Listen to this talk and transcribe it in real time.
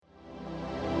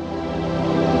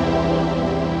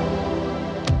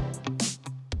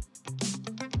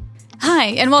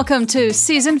Hi, and welcome to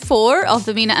Season 4 of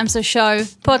the Mina Amso Show,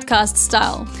 podcast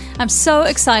style. I'm so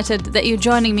excited that you're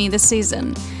joining me this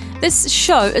season. This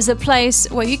show is a place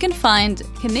where you can find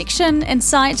connection,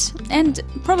 insight, and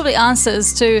probably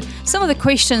answers to some of the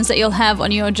questions that you'll have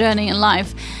on your journey in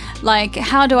life. Like,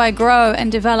 how do I grow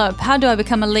and develop? How do I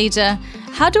become a leader?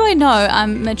 How do I know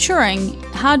I'm maturing?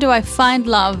 How do I find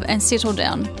love and settle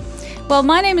down? Well,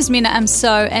 my name is Mina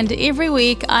Amso, and every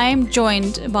week I'm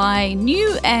joined by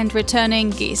new and returning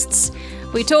guests.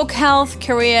 We talk health,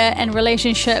 career, and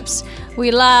relationships.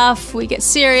 We laugh, we get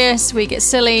serious, we get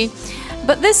silly.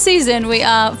 But this season we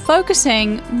are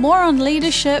focusing more on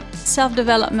leadership,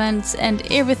 self-development, and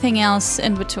everything else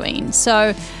in between.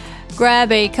 So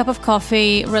grab a cup of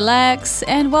coffee, relax,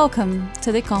 and welcome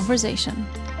to the conversation.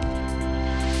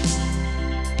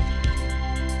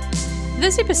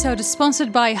 This episode is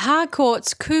sponsored by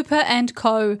Harcourts Cooper &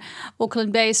 Co.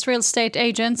 Auckland-based real estate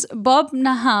agents Bob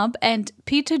Nahab and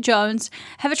Peter Jones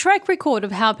have a track record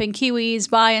of helping Kiwis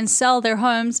buy and sell their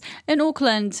homes in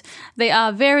Auckland. They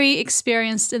are very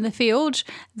experienced in the field,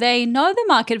 they know the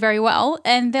market very well,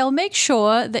 and they'll make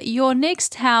sure that your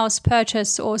next house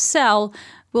purchase or sell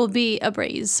will be a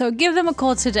breeze. So give them a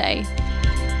call today.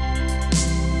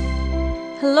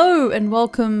 Hello and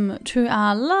welcome to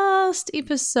our last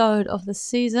episode of the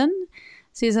season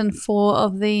 4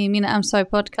 of the Mina Amso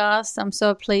podcast. I'm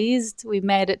so pleased we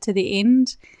made it to the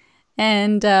end,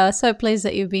 and so pleased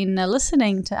that you've been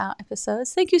listening to our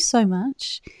episodes. Thank you so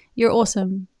much. You're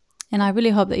awesome, and I really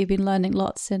hope that you've been learning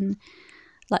lots and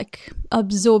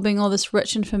absorbing all this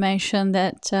rich information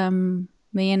that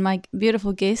me and my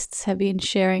beautiful guests have been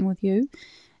sharing with you.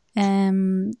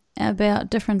 About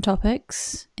different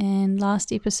topics. And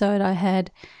last episode I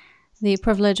had the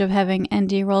privilege of having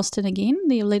Andy Rolston again,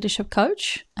 the leadership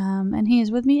coach, and he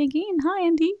is with me again. Hi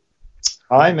Andy.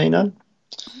 Hi Mina.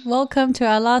 Welcome to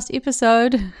our last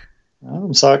episode.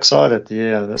 I'm so excited.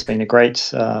 Yeah, that's been a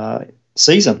great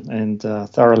season, and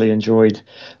thoroughly enjoyed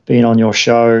being on your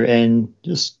show and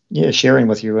just sharing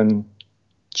with you and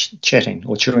chatting,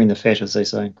 or chewing the fat, as they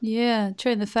say. Yeah,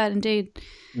 chewing the fat indeed.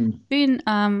 Been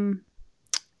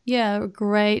a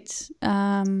great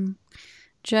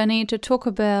journey to talk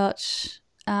about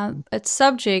a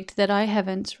subject that I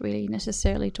haven't really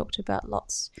necessarily talked about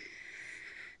lots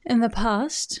in the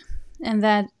past, and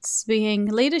that's being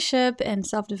leadership and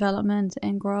self-development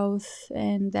and growth,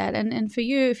 and that. And for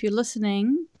you, if you're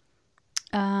listening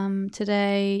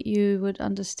today, you would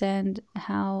understand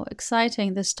how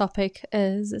exciting this topic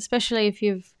is, especially if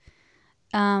you've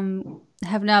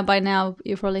by now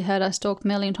you've probably heard us talk a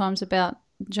million times about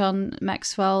John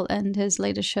Maxwell and his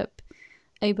leadership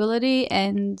ability,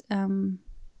 and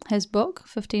his book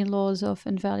 15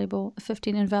 Invaluable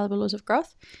Laws of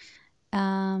Growth.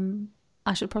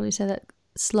 I should probably say that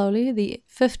slowly. The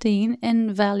 15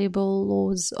 Invaluable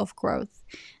Laws of Growth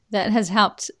that has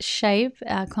helped shape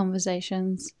our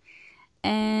conversations.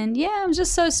 And yeah, I'm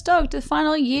just so stoked. The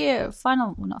final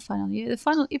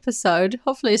episode.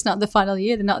 Hopefully it's not the final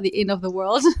year, not the end of the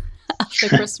world after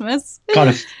Christmas.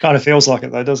 kind of feels like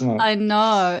it though, doesn't it? I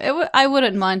know. I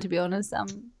wouldn't mind, to be honest.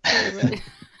 Really.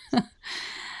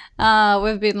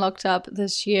 We've been locked up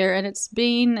this year, and it's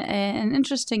been an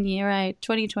interesting year,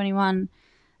 2021.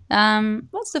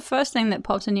 What's the first thing that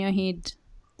pops in your head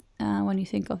when you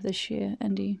think of this year,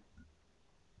 Andy?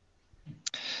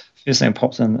 First thing that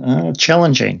pops in,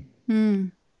 challenging. Yeah,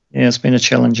 it's been a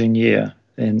challenging year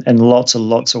in lots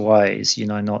of ways,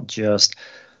 not just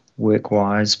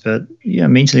work-wise, but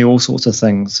mentally, all sorts of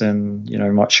things. And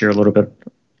might share a little bit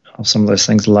of some of those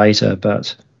things later,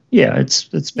 but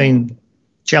it's been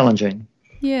challenging.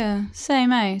 Yeah,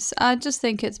 same as I just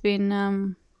think it's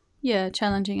been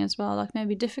challenging as well, like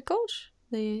maybe difficult,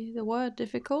 the word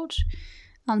difficult,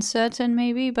 uncertain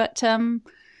maybe, but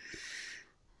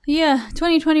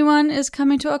 2021 is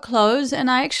coming to a close,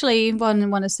 and I actually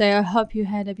want to say I hope you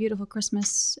had a beautiful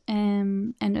Christmas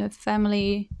and a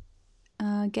family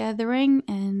gathering,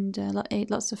 and ate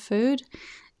lots of food,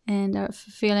 and are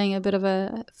feeling a bit of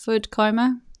a food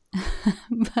coma.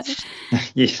 But,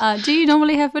 yeah. Do you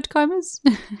normally have food comas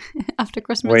after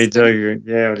Christmas? We do,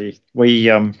 yeah. We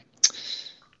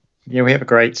have a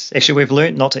great. Actually, we've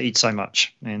learnt not to eat so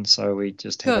much, and so we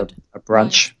just have a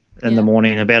brunch. Nice. In the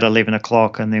morning, about 11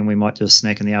 o'clock, and then we might just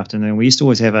snack in the afternoon. We used to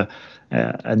always have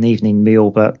an evening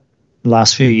meal, but the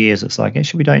last few years it's like,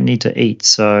 actually, we don't need to eat,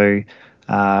 so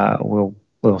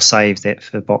we'll save that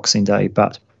for Boxing Day.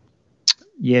 But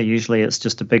usually it's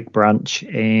just a big brunch,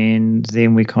 and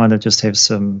then we kind of just have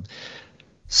some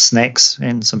snacks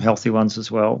and some healthy ones as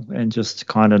well, and just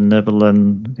kind of nibble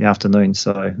in the afternoon.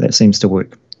 So that seems to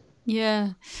work.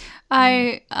 Yeah.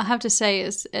 I have to say,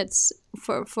 it's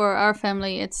for our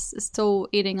family, it's still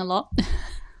eating a lot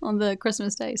on the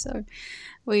Christmas day. So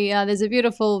there's a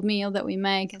beautiful meal that we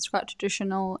make. It's quite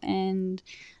traditional, and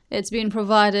it's been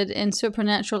provided in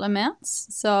supernatural amounts.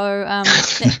 So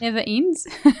it never ends.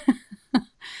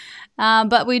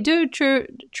 But we do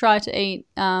try to eat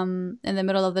in the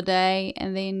middle of the day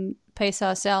and then pace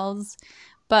ourselves.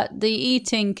 But the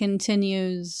eating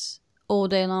continues all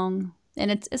day long,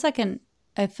 and it's like a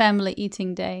family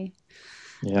eating day.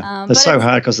 Yeah, it's so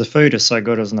hard because the food is so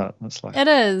good, isn't it? It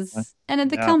is, and in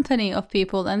the company of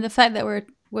people, and the fact that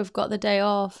we've got the day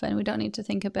off and we don't need to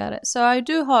think about it. So I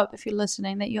do hope, if you're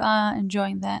listening, that you are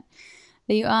enjoying that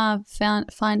you are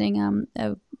finding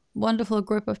a wonderful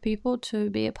group of people to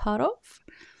be a part of.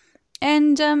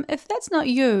 And if that's not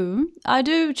you, I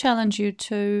do challenge you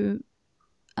to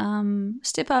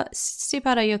step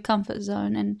out of your comfort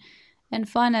zone and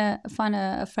find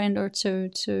a friend or two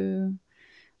to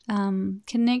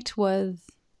connect with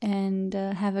and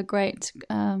have a great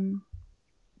time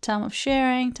of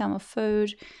sharing, time of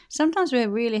food. Sometimes we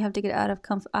really have to get out of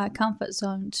our comfort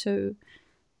zone to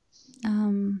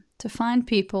find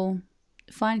people,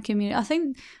 find community. I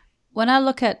think when I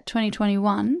look at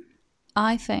 2021,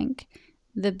 I think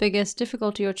the biggest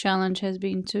difficulty or challenge has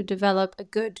been to develop a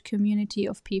good community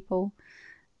of people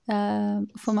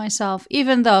for myself,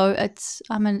 even though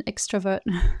I'm an extrovert.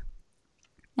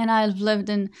 And I've lived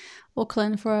in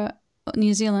Auckland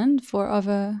New Zealand for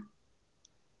over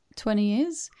 20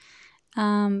 years.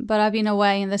 But I've been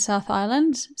away in the South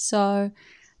Island. So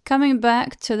coming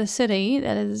back to the city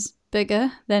that is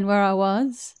bigger than where I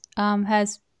was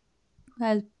has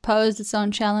posed its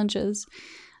own challenges.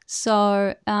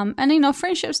 So, and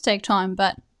friendships take time,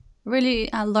 but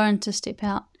really I learned to step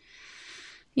out,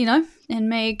 and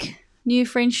make new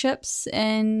friendships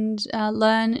and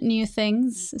learn new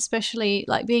things, especially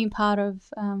like being part of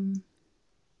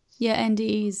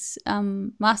Andy's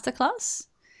masterclass.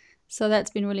 So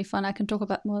that's been really fun. I can talk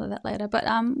about more of that later. But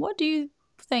what do you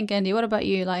think, Andy? What about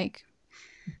you? Like,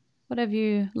 what have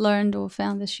you learned or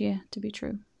found this year to be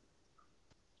true?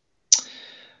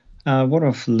 What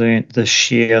I've learned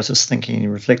this year, I was just thinking,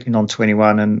 reflecting on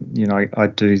 21, and I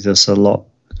do this a lot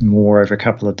more over a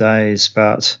couple of days,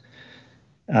 but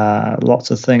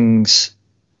lots of things.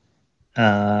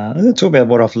 Let's talk about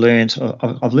what I've learned.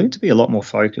 I've learned to be a lot more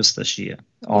focused this year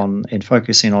and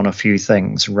focusing on a few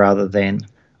things rather than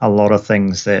a lot of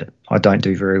things that I don't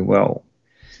do very well.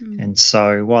 And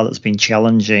so while it's been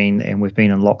challenging and we've been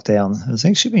in lockdown, it's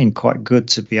actually been quite good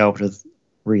to be able to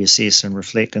reassess and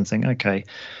reflect and think, okay,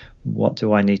 what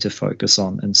do I need to focus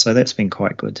on? And so that's been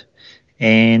quite good.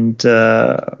 And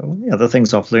the other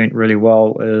things I've learned really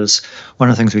well is one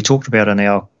of the things we talked about in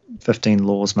our 15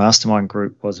 Laws Mastermind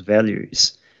group was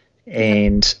values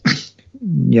and,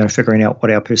 figuring out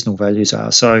what our personal values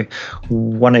are. So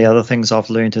one of the other things I've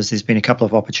learned is there's been a couple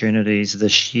of opportunities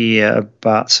this year,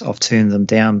 but I've turned them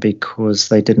down because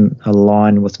they didn't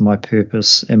align with my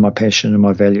purpose and my passion and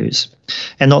my values.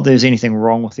 And not that there's anything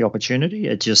wrong with the opportunity,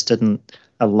 it just didn't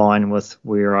align with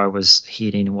where I was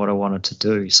heading and what I wanted to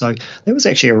do. So that was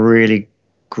actually a really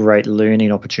great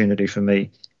learning opportunity for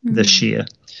me this year,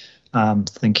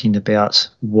 thinking about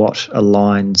what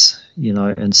aligns,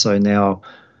 and so now,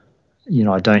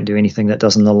 I don't do anything that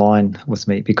doesn't align with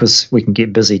me, because we can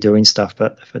get busy doing stuff,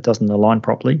 but if it doesn't align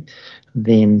properly,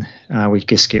 then we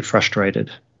just get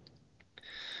frustrated.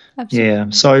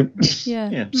 Absolutely.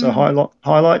 So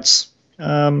highlights.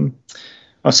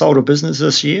 I sold a business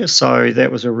this year, so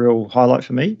that was a real highlight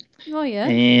for me. Oh, yeah.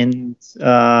 And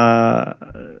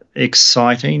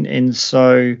exciting. And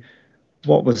so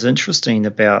what was interesting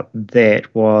about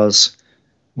that was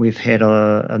we've had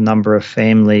a number of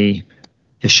family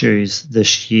issues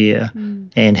this year,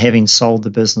 and having sold the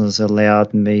business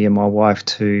allowed me and my wife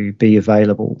to be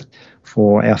available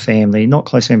for our family, not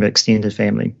close family, but extended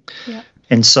family. Yeah.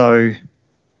 And so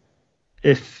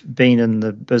if being in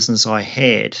the business I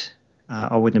had,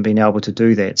 I wouldn't have been able to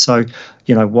do that. So,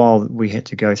 while we had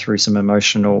to go through some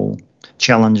emotional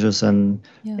challenges and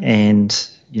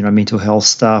mental health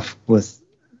stuff with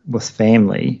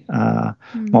family, my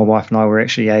wife and I were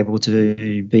actually able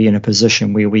to be in a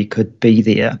position where we could be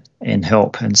there and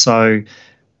help. And so,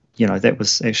 that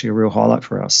was actually a real highlight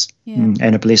for us and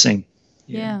a blessing.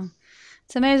 Yeah.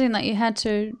 It's amazing that you had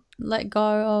to let go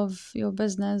of your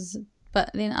business,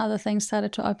 but then other things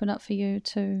started to open up for you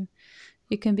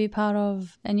you can be part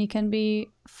of, and you can be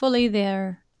fully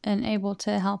there and able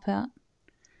to help out.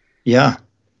 Yeah.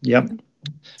 Yep.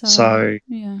 So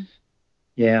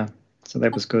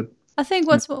that was good. I think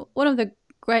one of the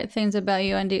great things about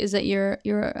you, Andy, is that you're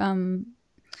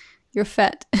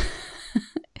fat.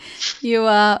 You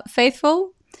are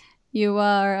faithful, you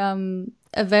are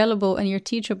available, and you're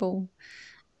teachable.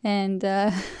 And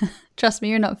trust me,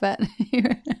 you're not fat.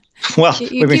 Well,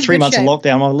 you we've been keep 3 good months shape. of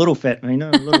lockdown. I'm a little fat, man.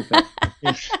 I'm a little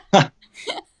fat.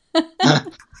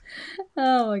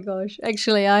 Oh my gosh.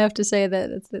 Actually, I have to say that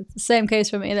it's the same case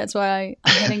for me. That's why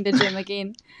I'm hitting the gym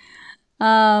again.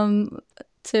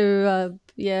 To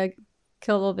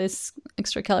kill all these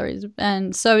extra calories.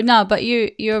 And so no, but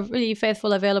you're really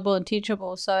faithful, available, and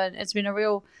teachable. So it's been a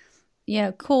real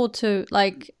cool to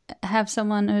like have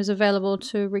someone who's available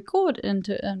to record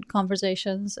into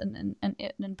conversations and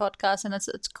podcasts, and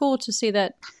it's cool to see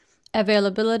that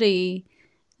availability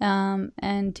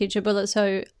and teachability.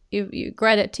 So you're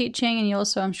great at teaching, and you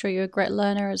also, I'm sure, you're a great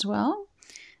learner as well.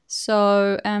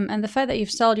 So and the fact that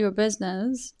you've sold your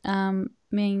business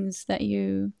means that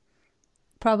you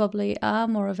probably are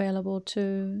more available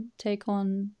to take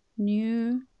on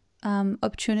new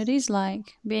opportunities,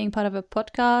 like being part of a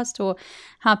podcast or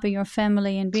helping your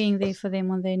family and being there for them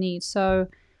when they need. So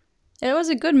it was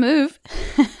a good move.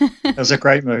 It was a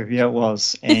great move. Yeah, it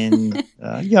was. And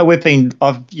I've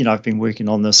been working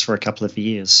on this for a couple of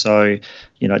years. So,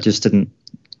 it just didn't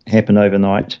happen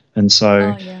overnight. And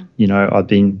so, I've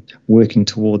been working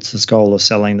towards this goal of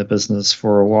selling the business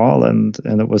for a while, and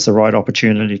it was the right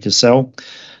opportunity to sell.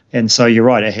 And so you're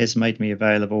right, it has made me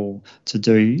available to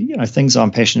do things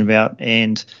I'm passionate about,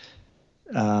 and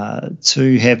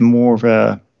to have more of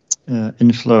a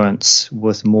influence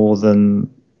with more than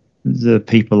the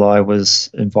people I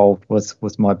was involved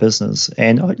with my business.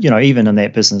 And even in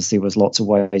that business, there was lots of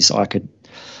ways I could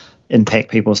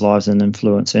impact people's lives and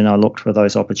influence, and I looked for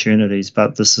those opportunities.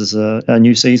 But this is a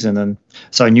new season, and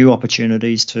so new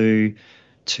opportunities to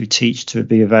teach, to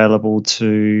be available,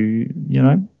 to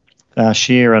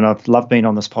share. And I've loved being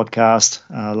on this podcast.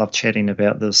 I love chatting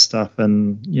about this stuff,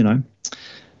 and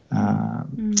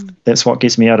that's what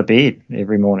gets me out of bed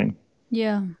every morning.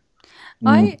 Yeah.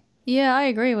 I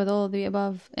agree with all of the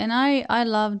above, and I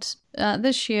loved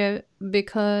this year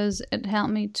because it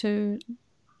helped me to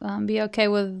be okay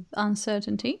with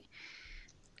uncertainty.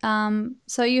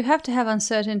 So you have to have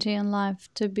uncertainty in life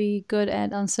to be good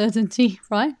at uncertainty,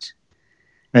 right?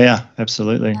 Yeah,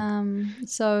 absolutely.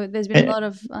 So there's been a lot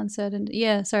of uncertainty.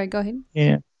 Yeah, sorry, go ahead.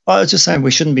 Yeah, I was just saying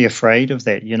we shouldn't be afraid of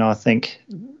that. I think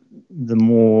the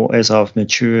more as I've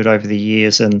matured over the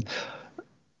years and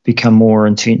become more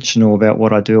intentional about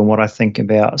what I do and what I think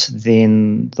about,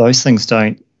 then those things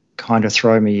don't kind of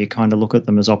throw me. You kind of look at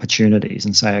them as opportunities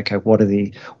and say, okay, what are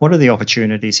the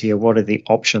opportunities here? What are the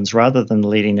options, rather than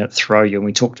letting it throw you? And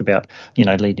we talked about,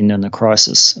 leading in a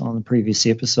crisis on the previous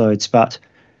episodes, but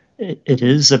it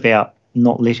is about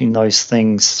not letting those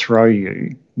things throw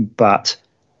you, but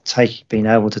being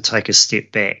able to take a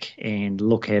step back and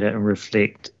look at it and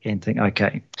reflect and think,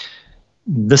 okay,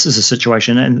 this is a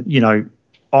situation, and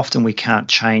often we can't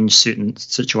change certain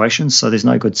situations, so there's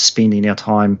no good spending our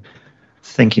time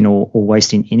thinking or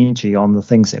wasting energy on the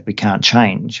things that we can't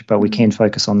change, but we can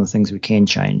focus on the things we can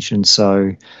change. And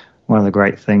so one of the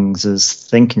great things is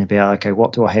thinking about, okay,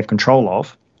 what do I have control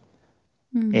of?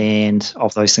 And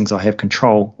of those things I have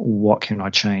control, what can I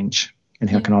change, and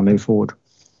how can I move forward?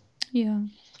 Yeah,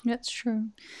 that's true.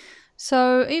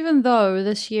 So even though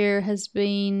this year has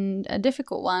been a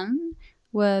difficult one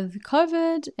with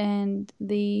COVID and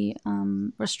the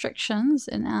restrictions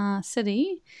in our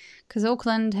city, because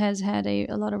Auckland has had a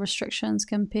lot of restrictions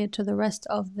compared to the rest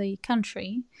of the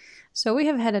country, so we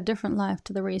have had a different life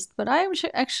to the rest. But I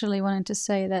actually wanted to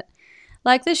say that,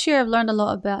 like, this year I've learned a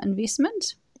lot about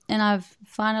investment, and I've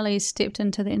finally stepped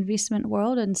into the investment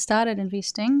world and started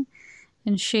investing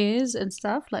in shares and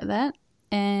stuff like that.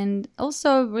 And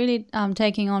also really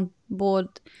taking on board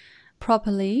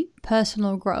properly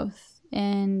personal growth.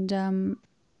 And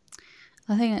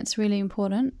I think that's really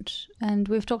important. And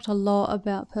we've talked a lot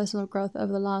about personal growth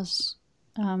over the last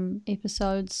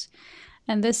episodes.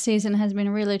 And this season has been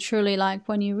really, truly like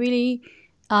when you really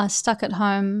are stuck at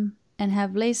home and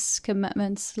have less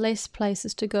commitments, less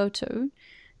places to go to,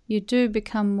 you do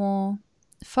become more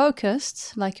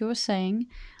focused, like you were saying,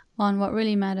 on what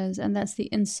really matters, and that's the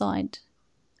inside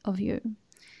of you,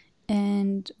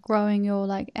 and growing your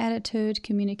attitude,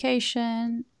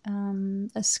 communication,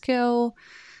 a skill,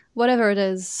 whatever it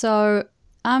is. So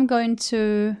I'm going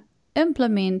to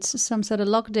implement some sort of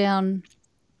lockdown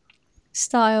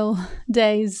style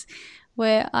days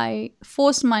where I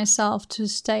force myself to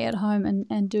stay at home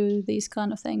and do these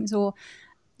kind of things, or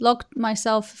lock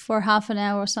myself for half an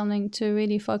hour or something to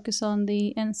really focus on the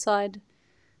inside,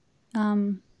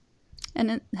 and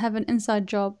have an inside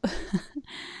job.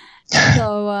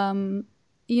 So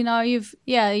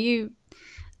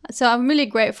So I'm really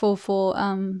grateful for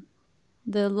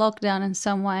the lockdown in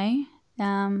some way.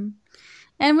 And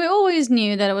we always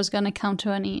knew that it was going to come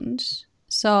to an end.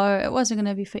 So it wasn't going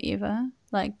to be forever.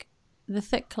 Like the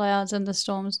thick clouds and the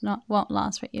storms won't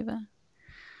last forever.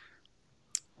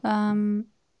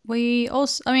 We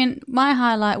also, my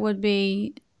highlight would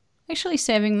be actually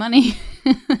saving money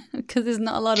because there's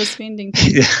not a lot of spending.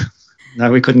 Yeah.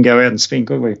 No, we couldn't go out and spend,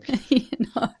 could we?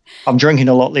 No. I'm drinking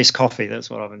a lot less coffee. That's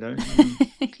what I've been doing.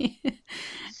 Yeah.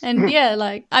 And yeah,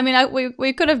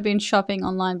 we could have been shopping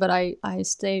online, but I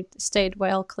stayed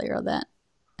well clear of that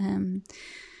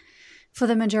for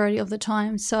the majority of the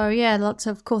time. So yeah, lots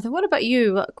of cool things. What about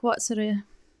you? What sort of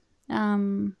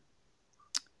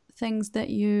things that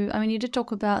you did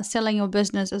talk about selling your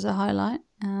business as a highlight.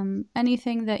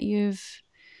 Anything that you've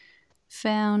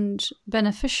found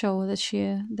beneficial this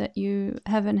year that you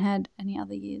haven't had any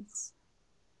other years?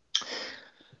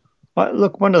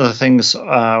 Look, one of the things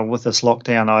with this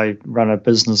lockdown, I run a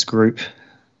business group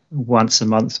once a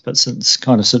month, but since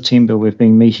kind of September, we've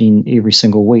been meeting every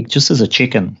single week just as a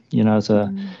check-in, as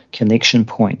a connection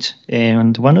point.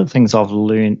 And one of the things I've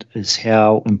learned is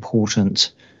how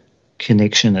important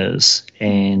connection is.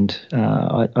 And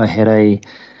I had a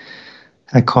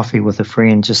coffee with a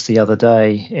friend just the other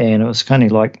day, and it was kind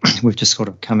of like we've just sort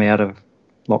of come out of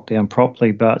lockdown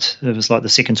properly, but it was like the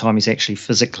second time he's actually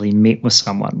physically met with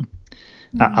someone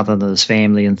other than his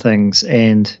family and things,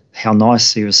 and how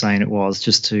nice he was saying it was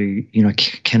just to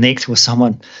connect with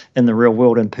someone in the real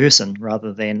world in person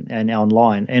rather than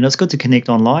online. And it's good to connect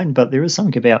online, but there is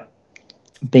something about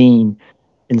being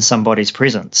in somebody's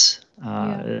presence.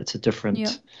 It's a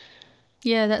different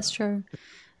yeah, that's true.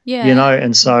 Yeah,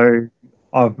 and so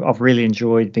I've really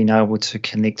enjoyed being able to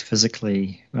connect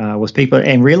physically with people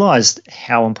and realised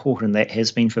how important that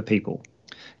has been for people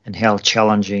and how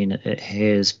challenging it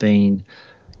has been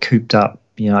cooped up,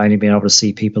 only being able to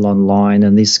see people online,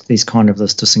 and these kind of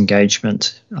this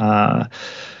disengagement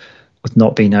with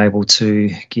not being able to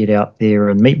get out there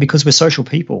and meet, because we're social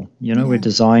people, we're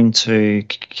designed to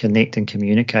connect and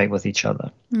communicate with each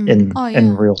other in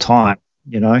real time,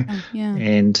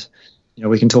 and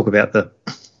we can talk about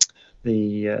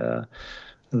the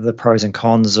pros and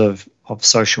cons of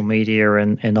social media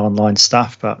and online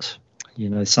stuff, but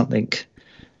something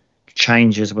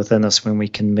changes within us when we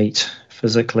can meet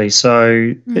physically.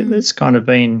 So it's kind of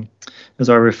been, as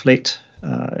I reflect,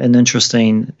 an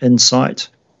interesting insight.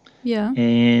 Yeah.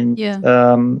 And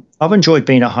I've enjoyed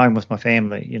being at home with my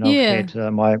family. I've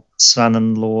had my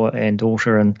son-in-law and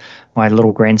daughter, and my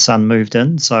little grandson moved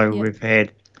in, so we've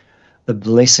had the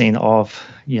blessing of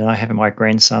having my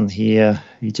grandson here.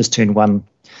 He just turned 1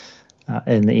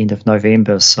 in the end of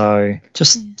November, so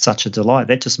just such a delight.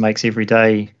 That just makes every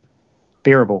day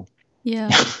bearable. Yeah.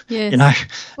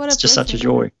 It's just such a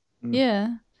joy.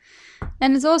 Yeah.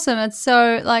 And it's awesome. It's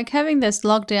so like having this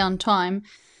lockdown time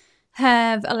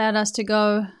have allowed us to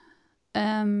go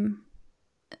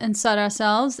inside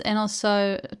ourselves and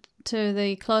also to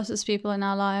the closest people in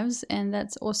our lives, and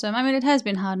that's awesome. It has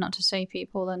been hard not to see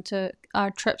people, and our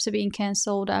trips are being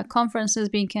cancelled, our conferences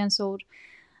being cancelled.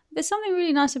 There's something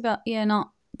really nice about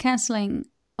not cancelling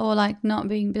or like not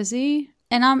being busy.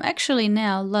 And I'm actually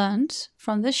now learned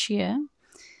from this year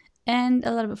and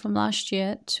a little bit from last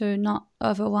year to not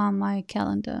overwhelm my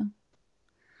calendar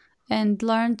and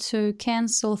learn to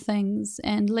cancel things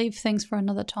and leave things for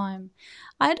another time.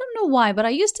 I don't know why, but I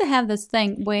used to have this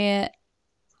thing where,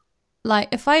 like,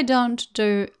 if I don't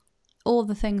do all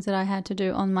the things that I had to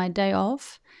do on my day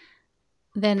off,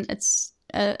 then it's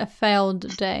a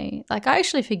failed day. Like, I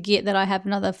actually forget that I have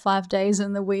another 5 days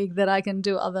in the week that I can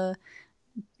do other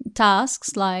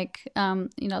tasks, like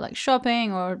like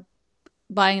shopping or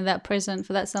buying that present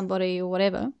for that somebody or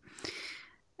whatever.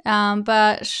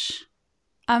 But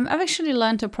I've actually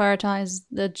learned to prioritize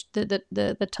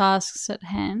the tasks at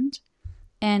hand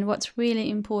and what's really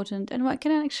important and what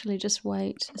can actually just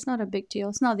wait. It's not a big deal.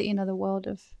 It's not the end of the world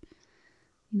of,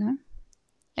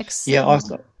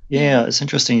 It's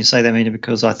interesting you say that, Mina,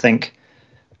 because I think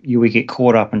we get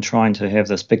caught up in trying to have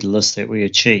this big list that we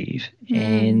achieve.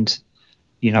 And,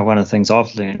 one of the things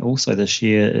I've learned also this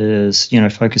year is,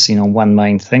 focusing on one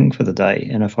main thing for the day.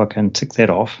 And if I can tick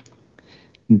that off,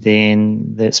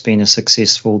 then that's been a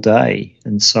successful day.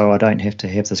 And so I don't have to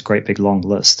have this great big long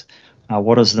list.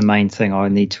 What is the main thing I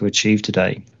need to achieve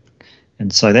today?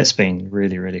 And so that's been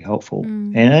really, really helpful.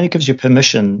 And it gives you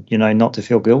permission, not to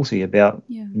feel guilty about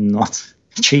not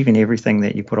achieving everything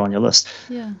that you put on your list.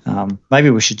 Yeah. Maybe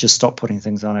we should just stop putting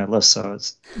things on our list so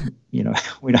it's,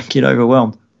 we don't get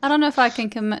overwhelmed. I don't know if I can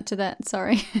commit to that.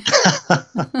 Sorry.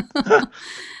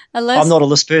 I'm not a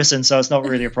list person, so it's not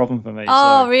really a problem for me.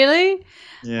 Oh, so, really?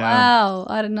 yeah. Wow,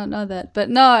 I did not know that. But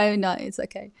no, it's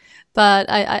okay.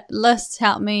 But lists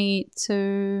help me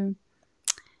to.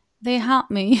 They help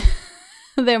me.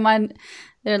 They're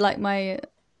like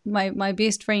my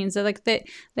best friends. They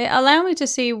allow me to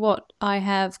see what I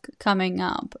have coming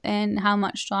up and how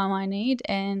much time I need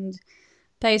and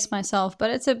pace myself. But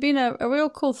it's been a real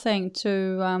cool thing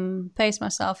to pace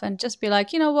myself and just be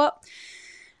like, you know what,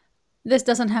 this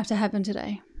doesn't have to happen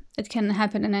today. It can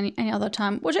happen in any other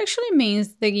time, which actually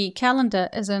means the calendar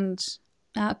isn't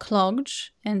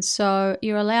clogged, and so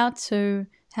you're allowed to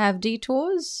have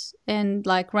detours and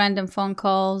like random phone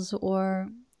calls or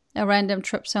a random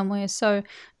trip somewhere. So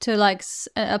to like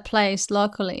a place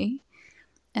locally.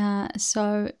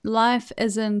 So life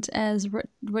isn't as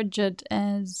rigid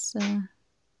as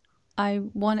I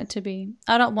want it to be.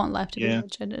 I don't want life to be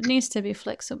rigid. It needs to be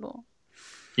flexible.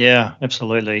 Yeah,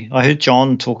 absolutely. I heard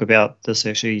John talk about this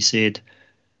actually. He said,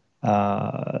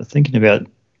 thinking about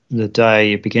the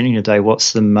day, beginning of the day,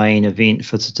 what's the main event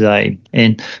for today?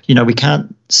 And, we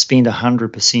can't spend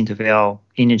 100% of our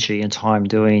energy and time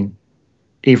doing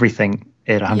everything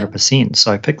at 100%. Yep.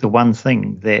 So pick the one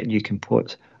thing that you can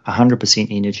put 100%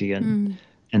 energy in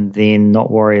and then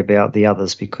not worry about the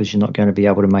others because you're not going to be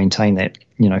able to maintain that,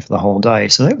 for the whole day.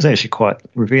 So that was actually quite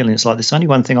revealing. It's like there's only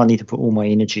one thing I need to put all my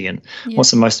energy in. Yep.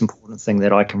 What's the most important thing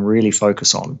that I can really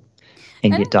focus on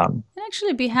and get done? And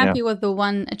actually be happy with the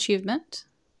one achievement.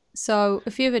 So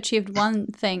if you've achieved one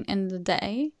thing in the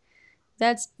day,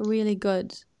 that's really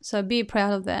good. So be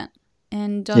proud of that.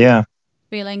 And don't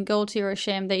feeling guilty or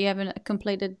ashamed that you haven't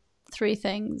completed 3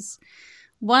 things.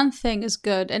 One thing is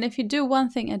good. And if you do one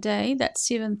thing a day, that's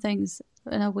 7 things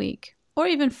in a week. Or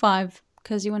even 5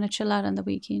 because you want to chill out on the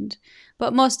weekend.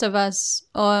 But most of us,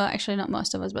 or actually not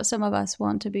most of us, but some of us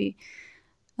want to be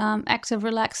active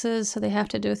relaxers, so they have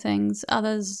to do things.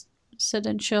 Others sit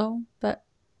and chill. But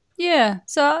yeah,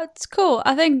 so it's cool.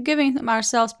 I think giving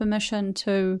ourselves permission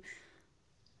to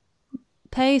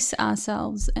pace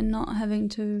ourselves and not having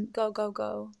to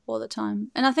go all the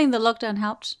time. And I think the lockdown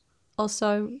helped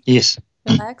also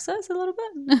relax us a little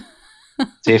bit.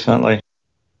 Definitely.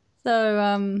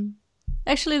 So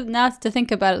actually now to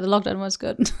think about it, the lockdown was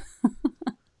good.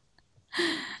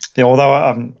 Yeah,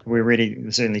 although we're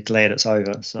really certainly glad it's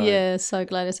over. So yeah, so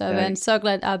glad it's over, and so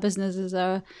glad our businesses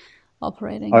are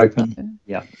operating open. So.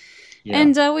 Yeah.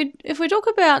 And if we talk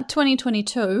about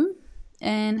 2022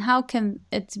 and how can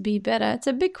it be better, it's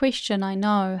a big question. I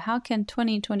know. How can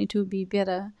 2022 be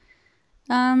better?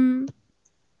 I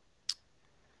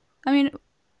mean,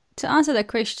 to answer that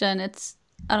question,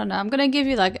 I don't know. I'm gonna give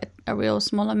you like a real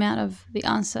small amount of the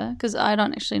answer because I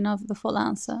don't actually know the full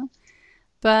answer.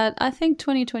 But I think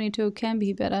 2022 can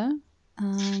be better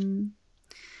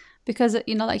because,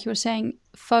 like you were saying,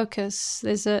 focus.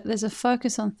 There's a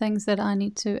focus on things that I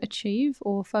need to achieve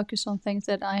or focus on things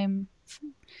that I am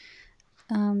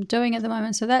doing at the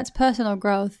moment. So that's personal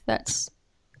growth. That's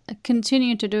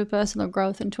continuing to do personal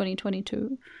growth in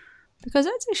 2022 because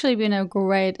that's actually been a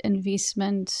great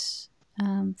investment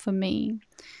for me.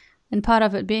 And part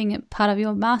of it being part of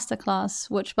your masterclass,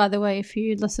 which, by the way, if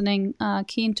you're listening,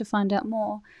 keen to find out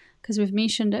more, because we've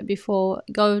mentioned it before,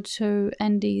 go to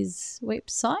Andy's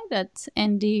website at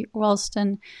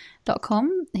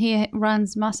andyrolston.com. He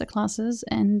runs masterclasses,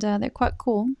 and they're quite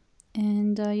cool,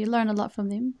 and you learn a lot from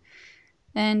them.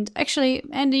 And actually,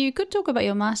 Andy, you could talk about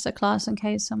your masterclass in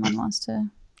case someone wants to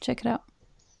check it out.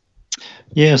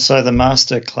 Yeah, so the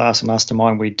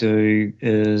mastermind we do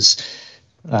is...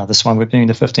 this one, we're doing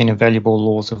the 15 Invaluable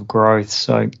Laws of Growth.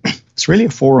 So it's really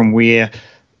a forum where,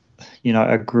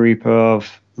 a group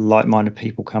of like-minded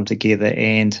people come together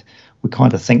and we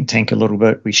kind of think tank a little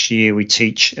bit. We share, we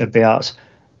teach about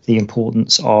the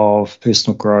importance of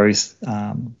personal growth,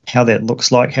 how that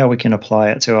looks like, how we can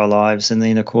apply it to our lives. And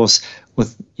then, of course,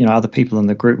 with, other people in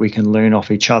the group, we can learn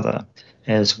off each other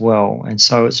as well. And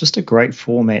so it's just a great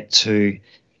format to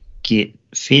get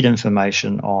fed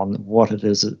information on what it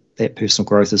is that personal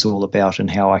growth is all about and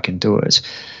how I can do it,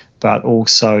 but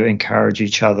also encourage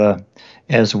each other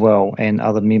as well and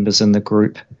other members in the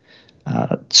group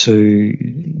to,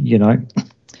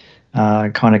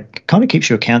 kind of keeps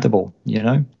you accountable.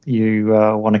 You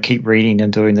want to keep reading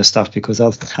and doing this stuff because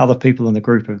other people in the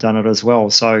group have done it as well.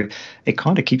 So it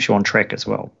kind of keeps you on track as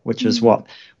well, which is what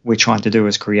we're trying to do,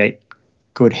 is create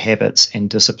good habits and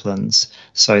disciplines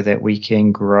so that we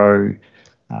can grow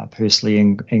personally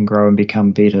and grow and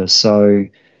become better. So,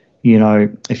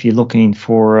 if you're looking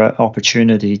for an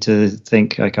opportunity to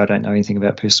think, okay, I don't know anything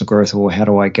about personal growth or how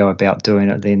do I go about doing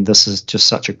it, then this is just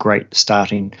such a great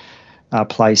starting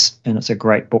place, and it's a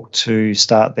great book to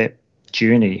start that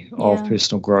journey of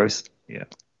personal growth. Yeah.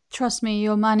 Trust me,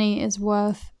 your money is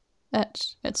worth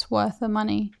it. It's worth the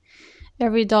money.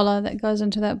 Every dollar that goes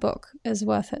into that book is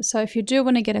worth it. So if you do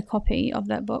want to get a copy of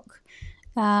that book,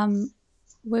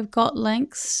 we've got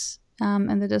links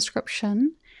in the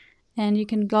description, and you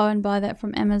can go and buy that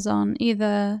from Amazon,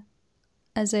 either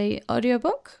as a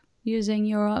audiobook using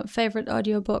your favorite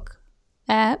audiobook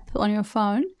app on your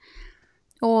phone,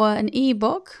 or an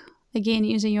ebook, again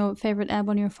using your favorite app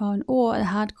on your phone, or a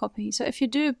hard copy. So if you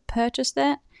do purchase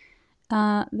that,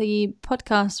 the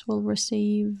podcast will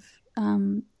receive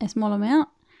a small amount,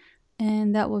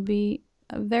 and that will be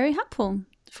very helpful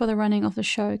for the running of the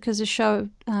show, because the show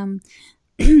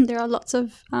there are lots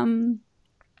of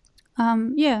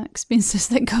expenses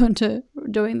that go into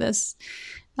doing this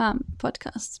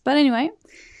podcast. But anyway,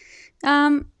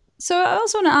 so I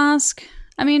also want to ask,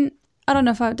 I mean, I don't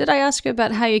know did I ask you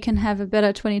about how you can have a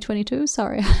better 2022?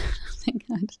 Sorry, I don't think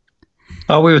I did.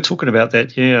 Oh, we were talking about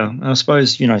that, yeah. I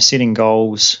suppose, setting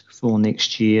goals for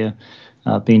next year,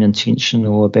 being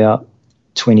intentional about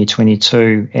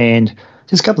 2022, and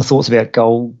just a couple of thoughts about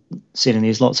goal setting.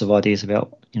 There's lots of ideas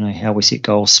about, how we set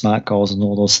goals, SMART goals and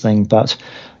all those things. But,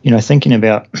 thinking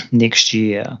about next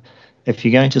year, if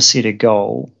you're going to set a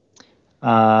goal,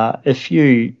 if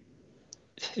you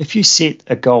set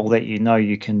a goal that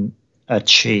you can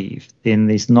achieve, then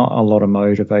there's not a lot of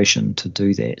motivation to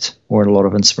do that, or a lot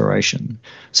of inspiration.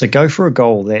 So go for a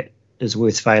goal that is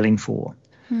worth failing for.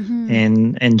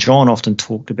 Mm-hmm. And John often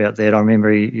talked about that. I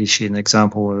remember he shared an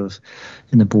example of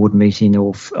in the board meeting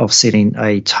of setting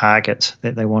a target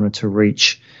that they wanted to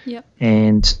reach. Yep.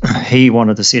 And he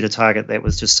wanted to set a target that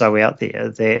was just so out there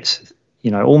that,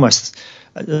 almost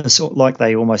sort of like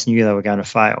they almost knew they were going to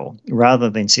fail, rather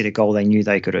than set a goal they knew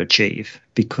they could achieve.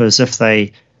 Because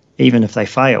even if they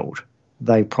failed,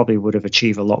 they probably would have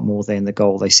achieved a lot more than the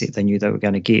goal they knew they were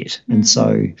going to get. And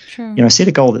so, set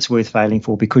a goal that's worth failing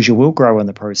for, because you will grow in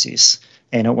the process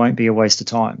and it won't be a waste of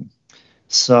time.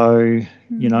 So,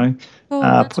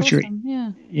 that's put awesome.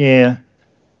 yeah.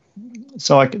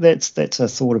 So that's a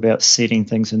thought about setting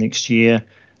things for next year.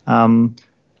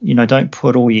 Don't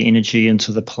put all your energy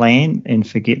into the plan and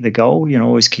forget the goal.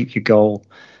 Always keep your goal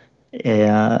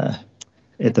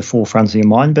at the forefront of your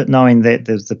mind, but knowing that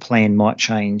the plan might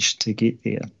change to get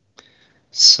there.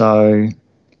 So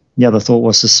the other thought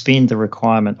was suspend the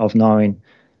requirement of knowing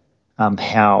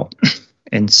how.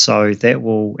 And so that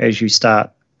will, as you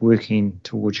start working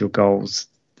towards your goals,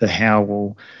 the how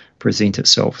will present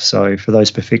itself. So for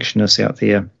those perfectionists out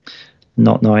there,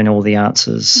 not knowing all the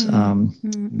answers,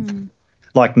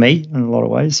 like me in a lot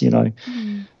of ways,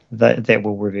 that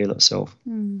will reveal itself.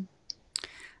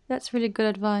 That's really good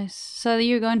advice. So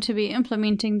you're going to be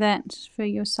implementing that for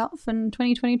yourself in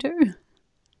 2022?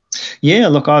 Yeah,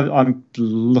 look, I'm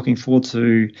looking forward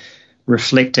to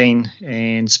reflecting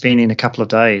and spending a couple of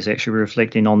days actually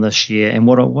reflecting on this year. And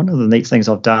one of the neat things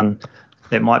I've done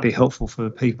that might be helpful for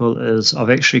people is I've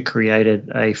actually created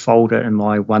a folder in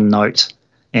my OneNote,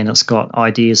 and it's got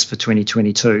ideas for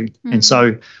 2022. And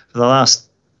so for the last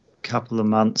couple of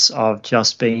months, I've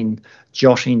just been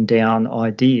jotting down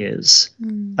ideas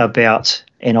about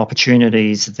and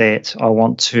opportunities that I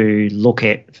want to look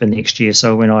at for next year.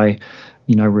 So when I,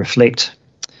 reflect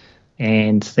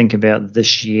and think about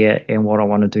this year and what I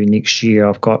want to do next year,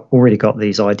 I've already got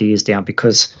these ideas down,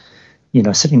 because,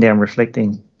 sitting down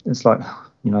reflecting, it's like,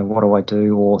 what do I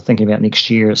do? Or thinking about next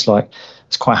year, it's like,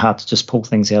 it's quite hard to just pull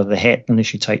things out of the hat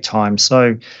unless you take time.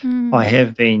 So I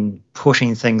have been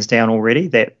putting things down already,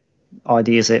 that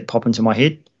ideas that pop into my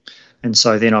head. And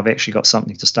so then I've actually got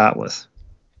something to start with.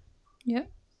 Yep.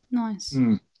 Nice.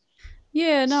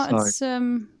 Yeah, no,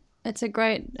 it's a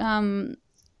great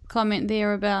comment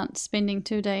there about spending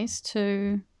 2 days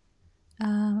to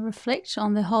reflect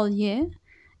on the whole year.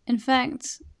 In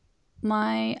fact,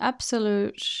 my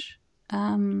absolute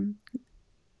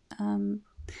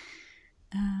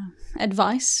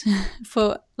advice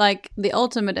for, like, the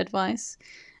ultimate advice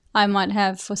I might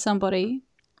have for somebody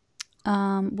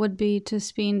would be to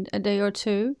spend a day or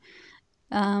two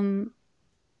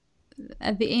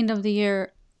at the end of the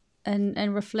year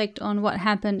and reflect on what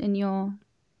happened in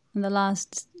the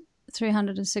last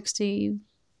 360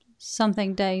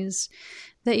 something days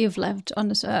that you've lived on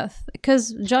this earth.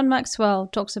 Because John Maxwell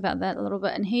talks about that a little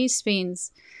bit, and he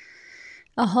spends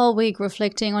a whole week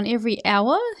reflecting on every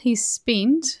hour he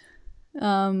spent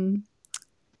in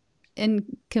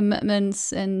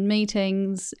commitments and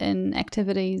meetings and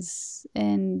activities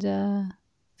and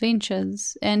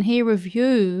ventures, and he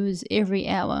reviews every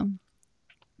hour.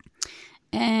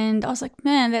 And I was like,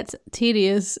 man, that's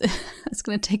tedious. It's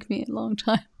going to take me a long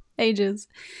time. ages.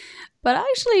 But I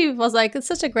actually was like, it's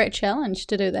such a great challenge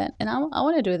to do that. And I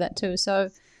want to do that too. So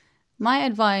my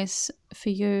advice for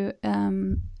you,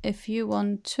 if you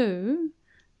want to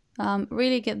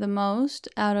really get the most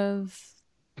out of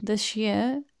this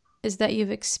year, is that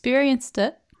you've experienced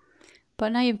it,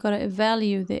 but now you've got to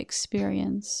value the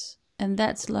experience. And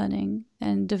that's learning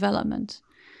and development.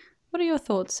 What are your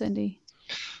thoughts, Cindy?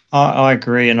 I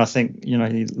agree, and I think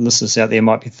listeners out there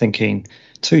might be thinking,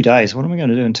 2 days. What am I going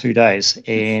to do in 2 days?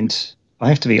 And I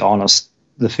have to be honest.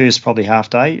 The first probably half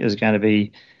day is going to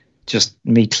be just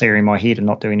me clearing my head and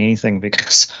not doing anything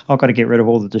because I've got to get rid of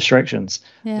all the distractions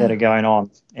that are going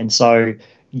on. And so,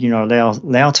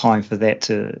 allow time for that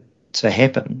to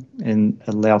happen, and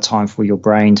allow time for your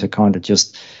brain to kind of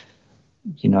just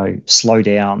slow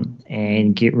down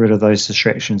and get rid of those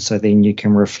distractions, so then you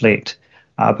can reflect.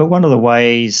 But one of the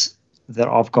ways that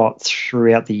I've got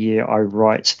throughout the year,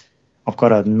 I've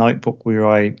got a notebook where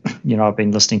I've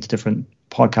been listening to different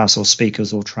podcasts or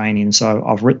speakers or training. So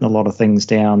I've written a lot of things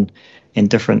down in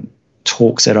different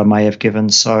talks that I may have given.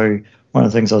 So one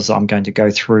of the things is I'm going to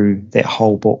go through that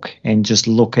whole book and just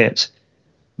look at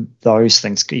those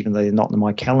things, even though they're not in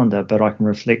my calendar, but I can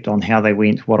reflect on how they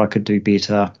went, what I could do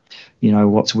better,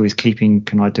 what's worth keeping,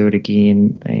 can I do it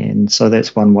again? And so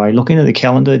that's one way. Looking at the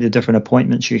calendar, the different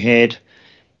appointments you had,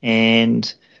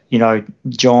 and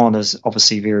John is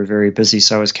obviously very, very busy,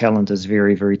 so his calendar is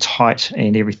very, very tight,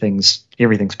 and everything's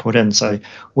put in. So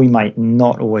we might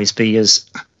not always be as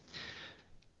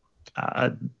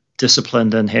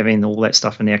disciplined in having all that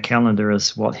stuff in our calendar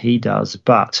as what he does,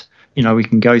 but we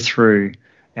can go through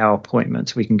our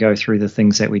appointments, we can go through the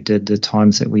things that we did, the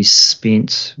times that we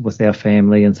spent with our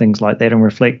family and things like that, and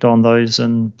reflect on those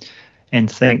and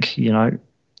think,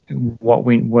 what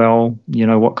went well,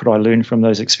 what could I learn from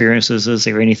those experiences? Is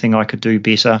there anything I could do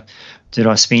better? Did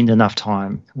I spend enough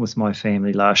time with my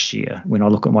family last year? When I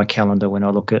look at my calendar, when I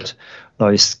look at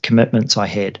those commitments I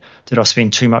had, did I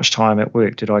spend too much time at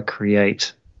work? Did I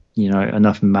create,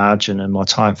 enough margin in my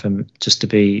time for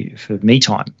me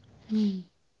time?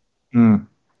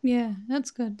 Yeah,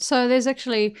 that's good. So there's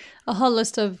actually a whole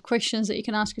list of questions that you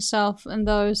can ask yourself in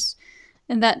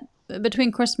that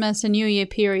between Christmas and New Year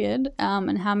period,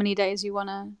 and how many days you want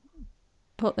to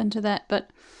put into that. But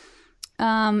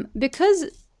because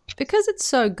it's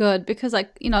so good, because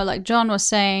like John was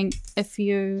saying, if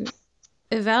you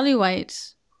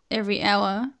evaluate every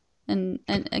hour and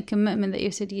a commitment that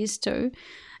you said yes to,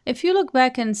 if you look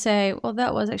back and say, well,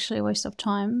 that was actually a waste of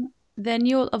time, then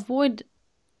you'll avoid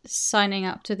signing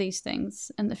up to these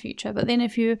things in the future. But then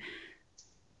if you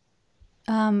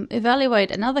evaluate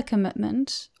another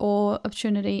commitment or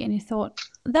opportunity and you thought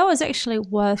that was actually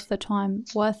worth the time,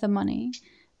 worth the money,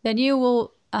 then you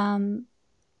will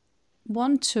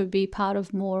want to be part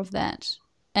of more of that,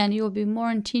 and you will be more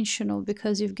intentional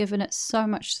because you've given it so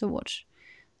much thought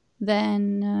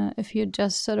than if you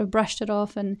just sort of brushed it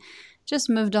off and just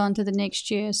moved on to the next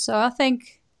year. So I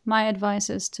think my advice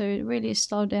is to really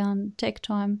slow down, take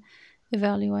time,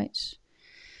 evaluate.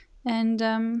 And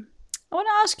I want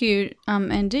to ask you,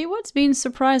 Andy, what's been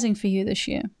surprising for you this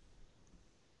year?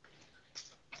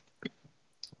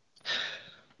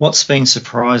 What's been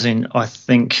surprising, I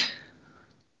think,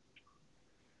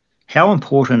 how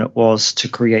important it was to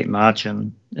create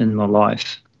margin in my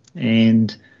life.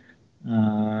 And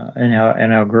in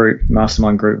our group,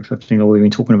 mastermind group, 15, we've been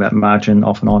talking about margin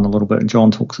off and on a little bit, and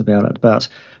John talks about it, but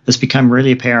it's become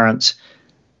really apparent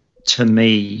to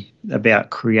me about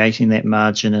creating that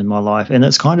margin in my life. And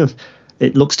it's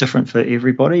it looks different for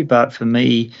everybody, but for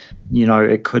me,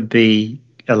 it could be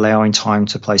allowing time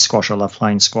to play squash. I love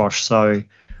playing squash. So,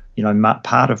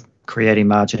 part of creating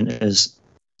margin is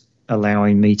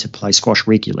allowing me to play squash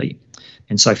regularly.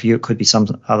 And so for you, it could be some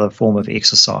other form of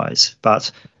exercise,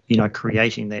 but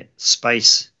creating that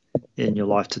space in your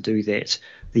life to do that.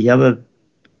 The other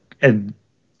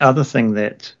thing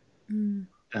that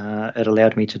it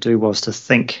allowed me to do was to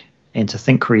think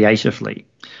creatively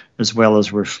as well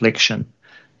as reflection.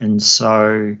 And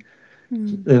so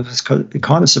it was kind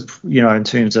of, in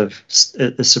terms of,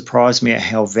 it surprised me at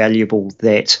how valuable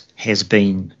that has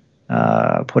been,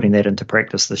 putting that into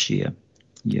practice this year.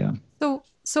 Yeah.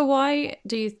 So why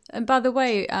do you, and by the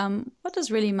way, what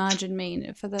does really margin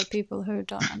mean for the people who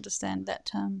don't understand that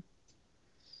term?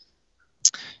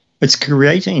 It's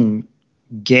creating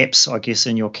gaps, I guess,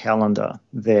 in your calendar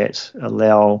that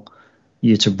allow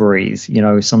you to breathe.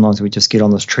 Sometimes we just get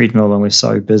on this treadmill and we're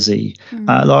so busy.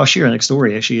 I'll share an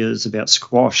story actually is about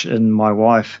squash. And my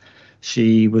wife,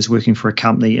 she was working for a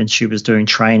company and she was doing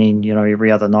training,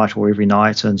 every other night or every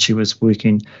night, and she was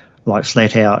working like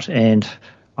flat out. And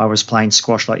I was playing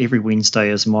squash like every Wednesday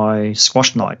is my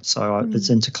squash night. So it's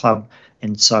into club.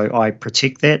 And so I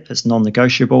protect that. It's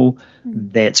non-negotiable.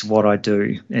 That's what I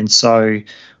do. And so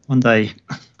one day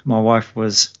my wife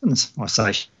was, I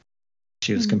say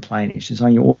she was complaining. She's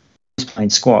saying, you're always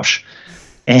playing squash.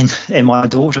 And my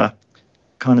daughter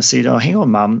kind of said, oh, hang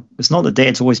on, Mum. It's not that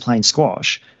Dad's always playing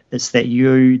squash. It's that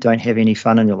you don't have any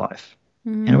fun in your life.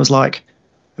 And it was like,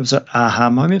 it was an aha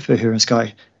moment for her. It's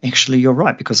going, actually, you're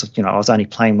right, because, I was only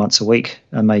playing once a week,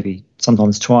 maybe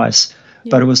sometimes twice. Yeah.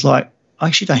 But it was like, I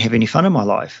actually don't have any fun in my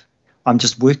life. I'm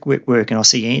just work. And I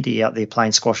see Andy out there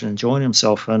playing squash and enjoying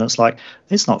himself. And it's like,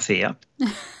 that's not fair.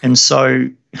 And so,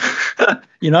 so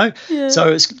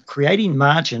it's creating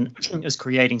margin, is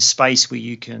creating space where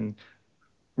you can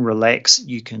relax,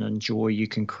 you can enjoy, you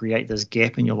can create this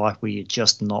gap in your life where you're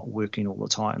just not working all the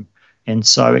time. And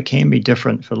so it can be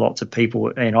different for lots of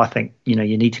people. And I think, you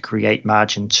need to create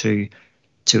margin to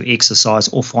exercise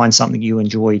or find something you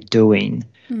enjoy doing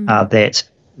that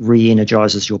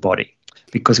re-energizes your body.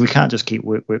 Because we can't just keep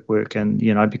work, and,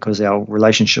 because our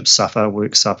relationships suffer,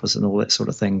 work suffers and all that sort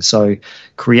of thing. So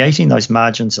creating those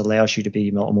margins allows you to be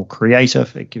a lot more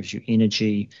creative. It gives you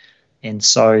energy. And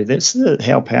so that's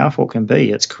how powerful it can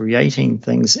be. It's creating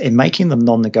things and making them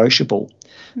non-negotiable.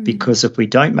 Because if we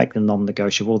don't make them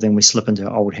non-negotiable, then we slip into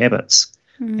old habits.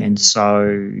 And so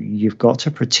you've got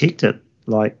to protect it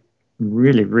like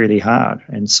really, really hard.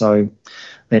 And so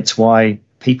that's why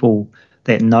people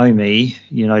that know me,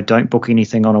 don't book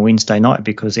anything on a Wednesday night,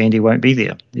 because Andy won't be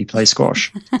there. He plays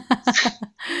squash.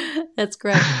 That's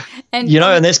great. And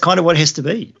and that's kind of what it has to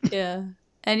be. Yeah.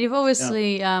 And you've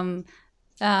obviously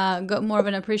got more of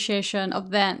an appreciation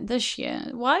of that this year.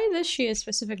 Why this year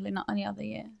specifically, not any other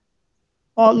year?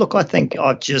 Oh, look, I think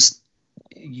I've just,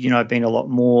 been a lot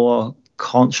more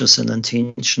conscious and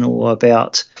intentional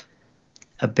about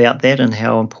that, and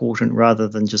how important, rather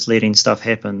than just letting stuff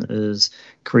happen, is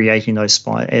creating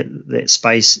that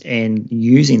space and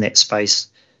using that space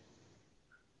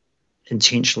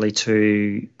intentionally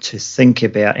to think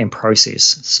about and process.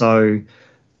 So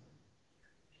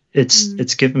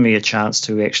it's given me a chance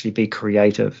to actually be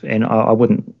creative, and I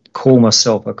wouldn't call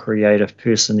myself a creative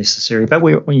person necessarily, but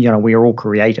we're all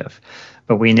creative,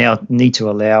 but we now need to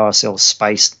allow ourselves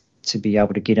space to be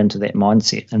able to get into that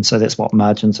mindset. And so that's what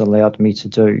margins allowed me to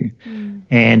do.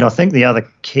 And I think the other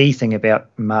key thing about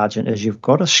margin is you've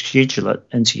got to schedule it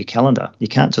into your calendar. You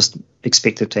can't just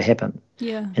expect it to happen.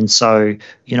 Yeah. And so,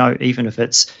 even if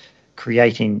it's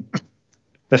creating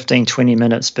 15, 20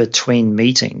 minutes between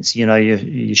meetings,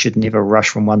 you should never rush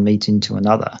from one meeting to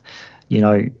another.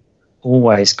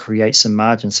 Always create some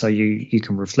margin so you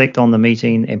can reflect on the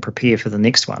meeting and prepare for the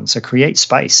next one. So create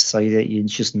space so that you're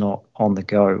just not on the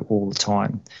go all the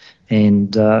time.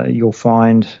 And you'll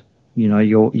find,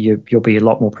 you'll be a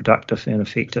lot more productive and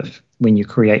effective when you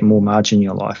create more margin in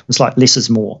your life. It's like less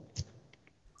is more.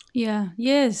 Yeah,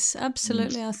 yes,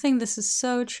 absolutely. I think this is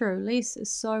so true. Less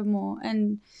is so more.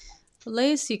 And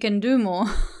less you can do more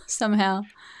somehow,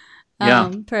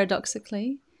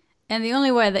 paradoxically. And the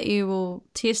only way that you will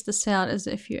test this out is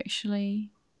if you actually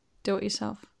do it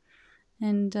yourself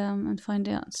and find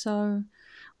out. So,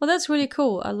 well, that's really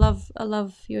cool. I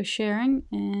love your sharing,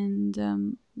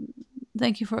 and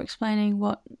thank you for explaining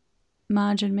what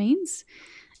margin means.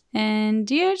 And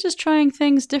just trying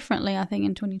things differently, I think,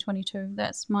 in 2022.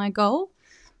 That's my goal.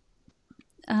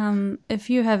 If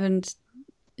you haven't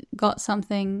got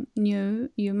something new,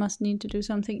 you must need to do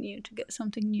something new to get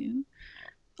something new.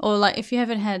 Or like if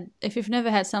you've never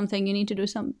had something, you need to do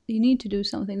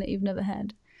something that you've never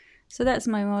had. So that's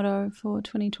my motto for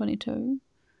 2022.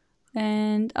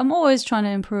 And I'm always trying to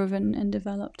improve and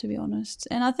develop, to be honest.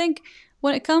 And I think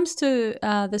when it comes to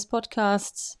this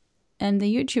podcast and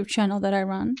the YouTube channel that I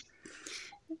run,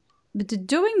 but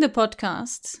doing the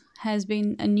podcast has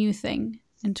been a new thing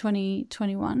in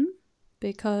 2021,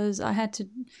 because I had to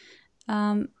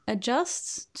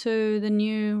adjust to the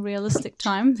new realistic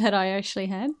time that I actually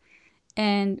had,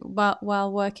 and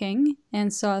while working.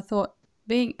 And so I thought,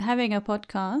 having a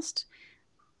podcast,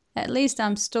 at least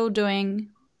I'm still doing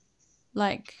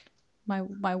like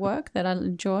my work that I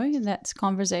enjoy, and that's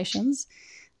conversations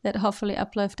that hopefully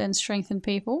uplift and strengthen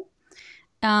people,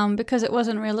 because it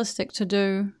wasn't realistic to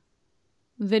do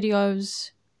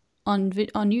videos on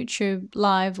YouTube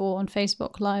live or on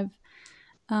Facebook live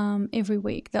every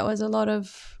week.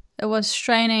 It was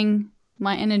straining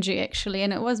my energy, actually,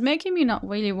 and it was making me not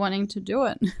really wanting to do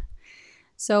it.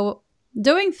 So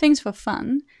doing things for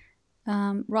fun,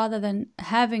 rather than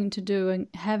having to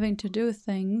do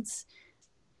things,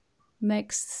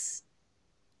 makes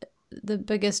the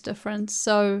biggest difference.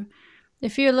 So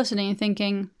if you're listening and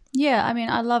thinking,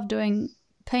 I love doing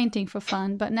painting for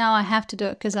fun, but now I have to do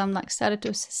it because I'm like started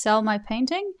to sell my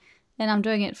painting, and I'm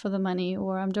doing it for the money,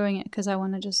 or I'm doing it because I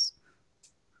want to just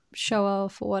show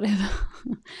off or whatever.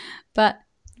 But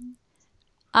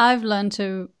I've learned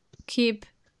to keep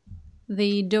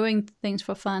the doing things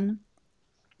for fun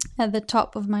at the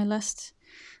top of my list.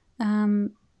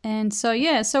 And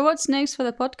so what's next for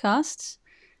the podcast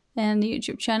and the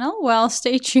YouTube channel? Well,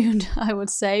 stay tuned, I would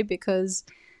say, because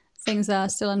things are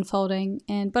still unfolding.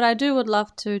 But I would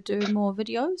love to do more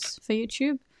videos for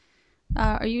YouTube,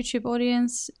 our YouTube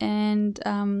audience. And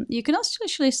you can also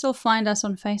actually still find us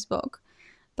on Facebook.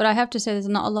 But I have to say there's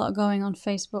not a lot going on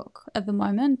Facebook at the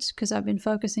moment because I've been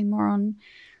focusing more on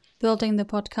building the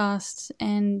podcast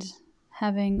and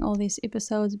having all these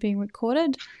episodes being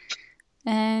recorded.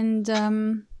 And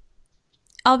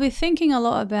I'll be thinking a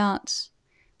lot about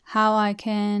how I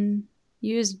can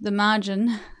use the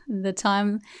margin, the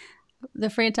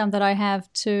free time that I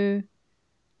have to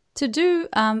do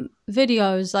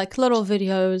videos, like little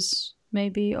videos,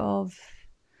 maybe of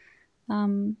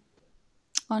on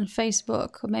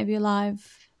Facebook, or maybe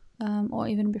live, or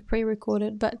even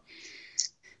pre-recorded. But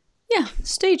yeah,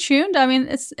 stay tuned. I mean,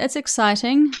 it's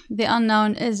exciting. The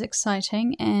unknown is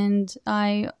exciting, and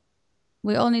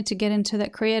we all need to get into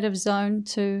that creative zone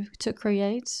to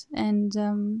create and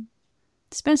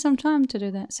spend some time to do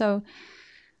that. So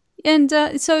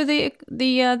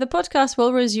the podcast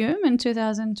will resume in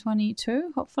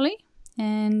 2022, hopefully,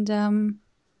 and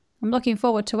I'm looking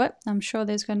forward to it. I'm sure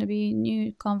there's going to be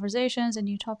new conversations and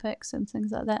new topics and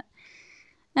things like that.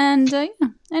 And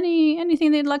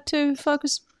anything they'd like to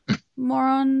focus more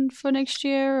on for next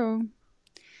year, or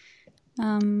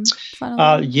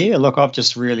look, I've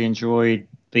just really enjoyed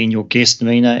being your guest,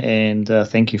 Mina, and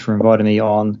thank you for inviting me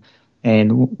on.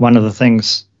 And one of the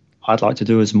things I'd like to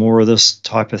do is more of this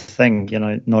type of thing,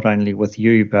 not only with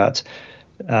you, but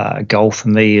a goal for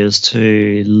me is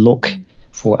to look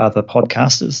for other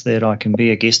podcasters that I can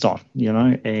be a guest on,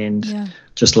 and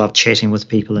just love chatting with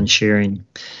people and sharing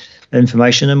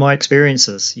information and my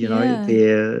experiences.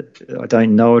 I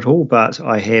don't know it all, but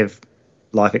I have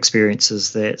life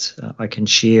experiences that I can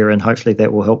share, and hopefully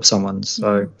that will help someone.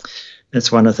 So that's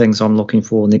one of the things I'm looking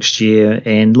for next year,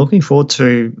 and looking forward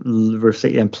to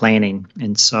reflect and planning.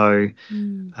 And so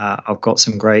I've got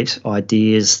some great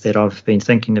ideas that I've been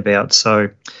thinking about. So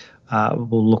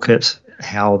we'll look at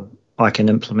how I can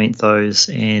implement those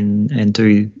and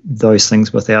do those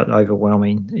things without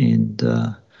overwhelming. And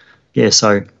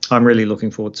so I'm really looking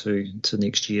forward to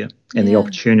next year and the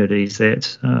opportunities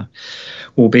that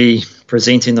will be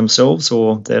presenting themselves,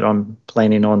 or that I'm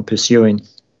planning on pursuing.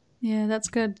 Yeah, that's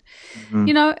good.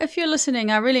 Mm-hmm. If you're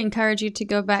listening, I really encourage you to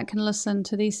go back and listen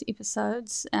to these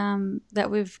episodes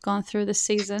that we've gone through this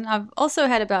season. I've also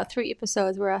had about 3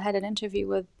 episodes where I had an interview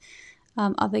with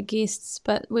other guests,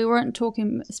 but we weren't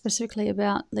talking specifically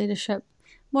about leadership,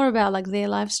 more about like their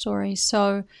life stories.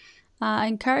 So I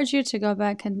encourage you to go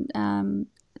back and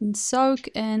soak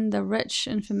in the rich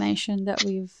information that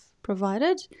we've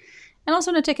provided. And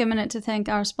also want to take a minute to thank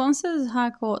our sponsors,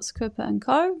 High Courts Cooper &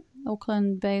 Co.,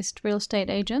 Auckland-based real estate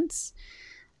agents,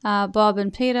 Bob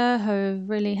and Peter, who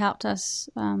really helped us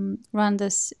run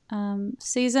this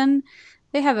season.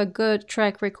 They have a good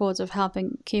track record of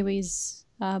helping Kiwis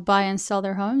buy and sell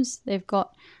their homes. They've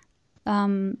got,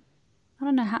 20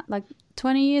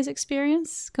 years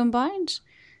experience combined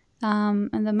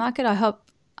in the market. I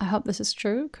hope this is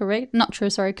true. Correct.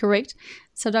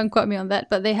 So don't quote me on that.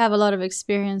 But they have a lot of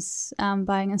experience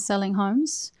buying and selling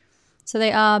homes. So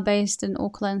they are based in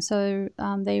Auckland. So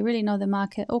they really know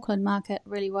the Auckland market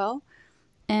really well.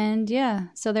 And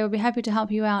so they will be happy to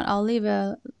help you out. I'll leave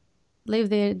their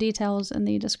details in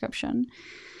the description.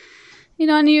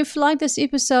 And if you like this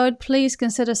episode, please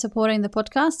consider supporting the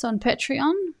podcast on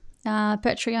Patreon.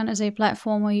 Patreon is a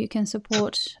platform where you can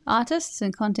support artists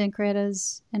and content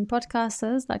creators and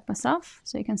podcasters like myself.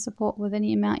 So you can support with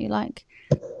any amount you like.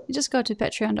 You just go to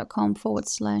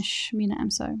patreon.com/Mina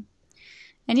Amso.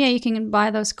 And you can buy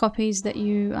those copies that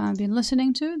you've been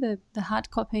listening to, the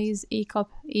hard copies,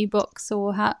 e-books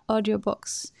or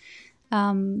audiobooks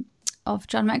of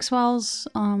John Maxwell's.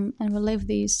 And we'll leave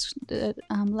these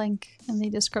link in the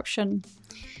description.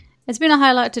 It's been a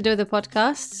highlight to do the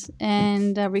podcasts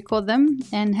and record them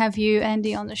and have you,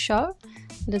 Andy, on the show.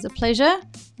 It is a pleasure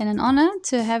and an honor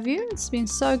to have you. It's been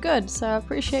so good. So I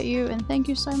appreciate you and thank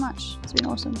you so much. It's been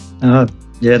awesome. My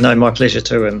pleasure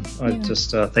too. And I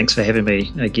just thanks for having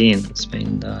me again. It's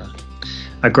been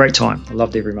a great time. I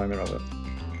loved every moment of it.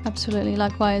 Absolutely.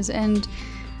 Likewise. And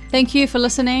Thank you for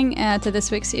listening to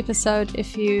this week's episode.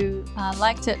 If you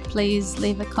liked it, please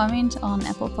leave a comment on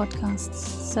Apple Podcasts.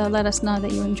 So let us know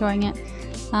that you're enjoying it.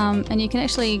 And you can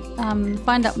actually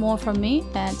find out more from me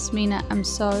at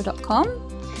minaamso.com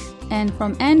and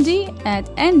from Andy at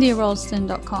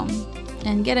andyrolston.com.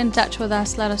 And get in touch with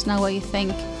us, let us know what you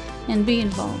think, and be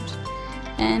involved.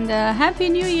 And Happy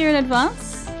New Year in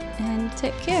advance, and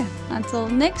take care. Until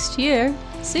next year,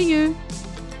 see you.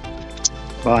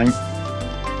 Bye.